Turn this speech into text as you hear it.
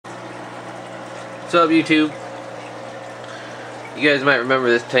What's up, YouTube? You guys might remember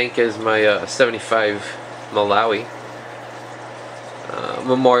this tank as my 75 Malawi.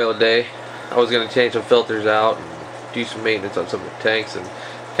 Memorial Day, I was going to change some filters out and do some maintenance on some of the tanks, and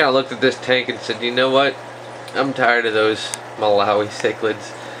kind of looked at this tank and said, you know what, I'm tired of those Malawi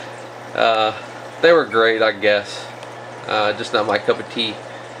cichlids. They were great, I guess, just not my cup of tea.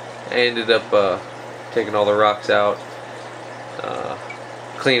 I ended up taking all the rocks out,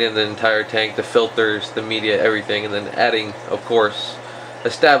 cleaning the entire tank, the filters, the media, everything, and then adding, of course,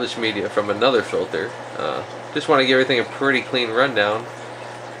 established media from another filter. Just want to give everything a pretty clean rundown,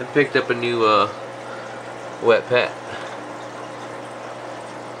 and picked up a new wet pet.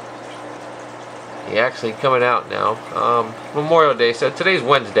 He actually coming out now. Memorial Day, so today's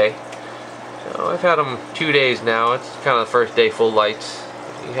Wednesday. So I've had him 2 days now. It's kind of the first day full lights.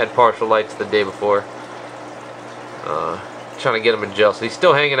 He had partial lights the day before. Trying to get him adjusted. He's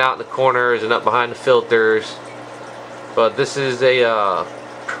still hanging out in the corners and up behind the filters. But this is a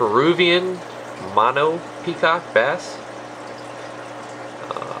Peruvian mono peacock bass.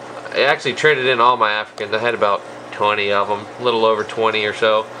 I actually traded in all my Africans. I had about 20 of them, a little over 20 or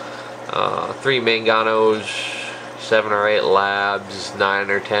so. 3 manganos, 7 or 8 labs,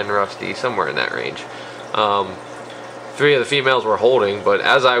 9 or 10 rusty, somewhere in that range. 3 of the females were holding, but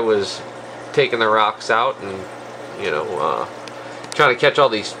as I was taking the rocks out and trying to catch all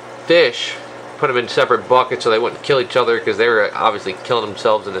these fish, put them in separate buckets so they wouldn't kill each other, because they were obviously killing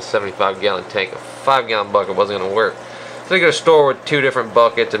themselves in a 75-gallon tank. A 5-gallon bucket wasn't going to work. So I got a store with 2 different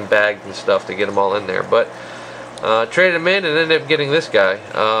buckets and bags and stuff to get them all in there. But traded them in and ended up getting this guy.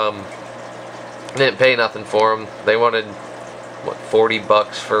 Didn't pay nothing for him. They wanted, what, 40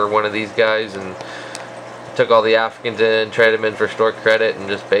 bucks for one of these guys, and took all the Africans in, traded them in for store credit, and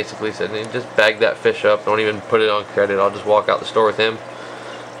just basically said, hey, just bag that fish up, don't even put it on credit, I'll just walk out the store with him.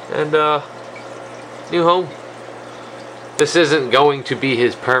 And new home. This isn't going to be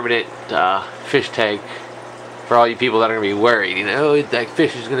his permanent fish tank. For all you people that are going to be worried, that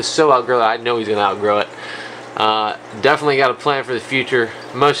fish is going to so outgrow it. I know he's going to outgrow it. Definitely got a plan for the future.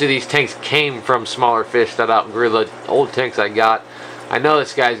 Most of these tanks came from smaller fish that outgrew the old tanks I got. I know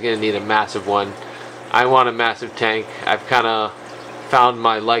this guy's going to need a massive one. I want a massive tank. I've kind of found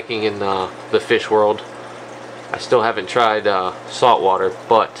my liking in the fish world. I still haven't tried saltwater,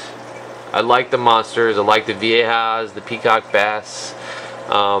 but I like the monsters. I like the viejas, the peacock bass.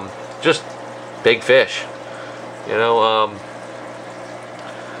 Just big fish, and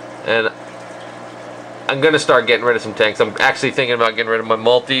I'm gonna start getting rid of some tanks. I'm actually thinking about getting rid of my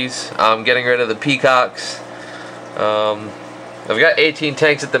multis. I'm getting rid of the peacocks. I've got 18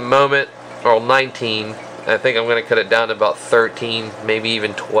 tanks at the moment, or 19. I think I'm gonna cut it down to about 13, maybe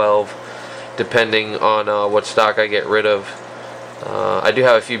even 12, depending on what stock I get rid of. I do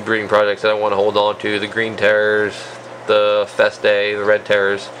have a few breeding projects that I want to hold on to. The green terrors, the Feste, the red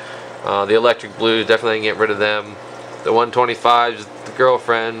terrors, the electric blues, definitely get rid of them. The 125s, the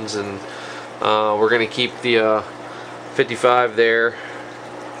girlfriends, and we're going to keep the 55 there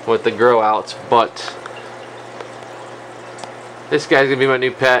with the grow outs. But this guy's going to be my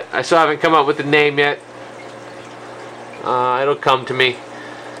new pet. I still haven't come up with the name yet. It'll come to me.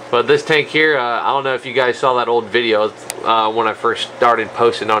 But this tank here, I don't know if you guys saw that old video when I first started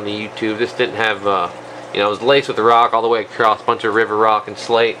posting on the YouTube. This didn't have, it was laced with rock all the way across, bunch of river rock and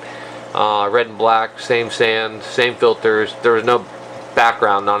slate. Red and black, same sand, same filters. There was no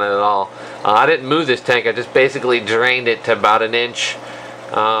background on it at all. I didn't move this tank. I just basically drained it to about 1 inch.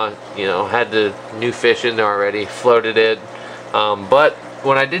 Had the new fish in there already, floated it. But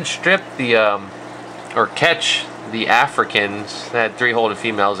when I did strip the, or catch the Africans, I had 3 holding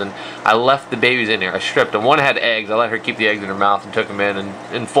females, and I left the babies in there. I stripped them. One had eggs. I let her keep the eggs in her mouth and took them in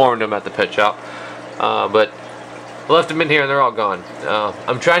and informed them at the pet shop. But I left them in here and they're all gone.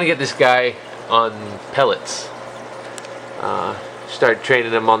 I'm trying to get this guy on pellets. Start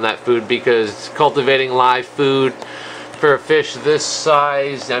training him on that food, because cultivating live food for a fish this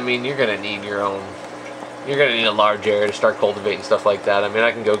size, I mean, you're gonna need your own. You're gonna need a large area to start cultivating stuff like that. I mean,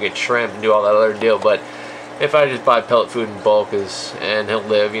 I can go get shrimp and do all that other deal, but if I just buy pellet food in bulk, and he'll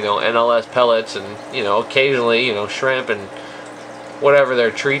live, NLS pellets and occasionally shrimp and whatever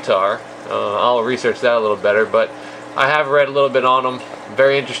their treats are. I'll research that a little better, but I have read a little bit on them.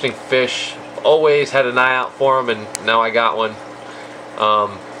 Very interesting fish. Always had an eye out for them, and now I got one.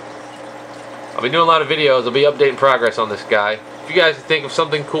 I'll be doing a lot of videos. I'll be updating progress on this guy. If you guys think of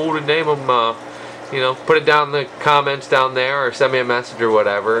something cool to name him, put it down in the comments down there, or send me a message or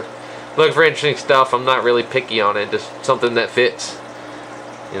whatever. Looking for interesting stuff. I'm not really picky on it. Just something that fits.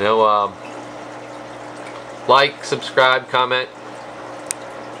 Like, subscribe, comment.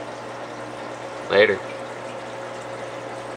 Later.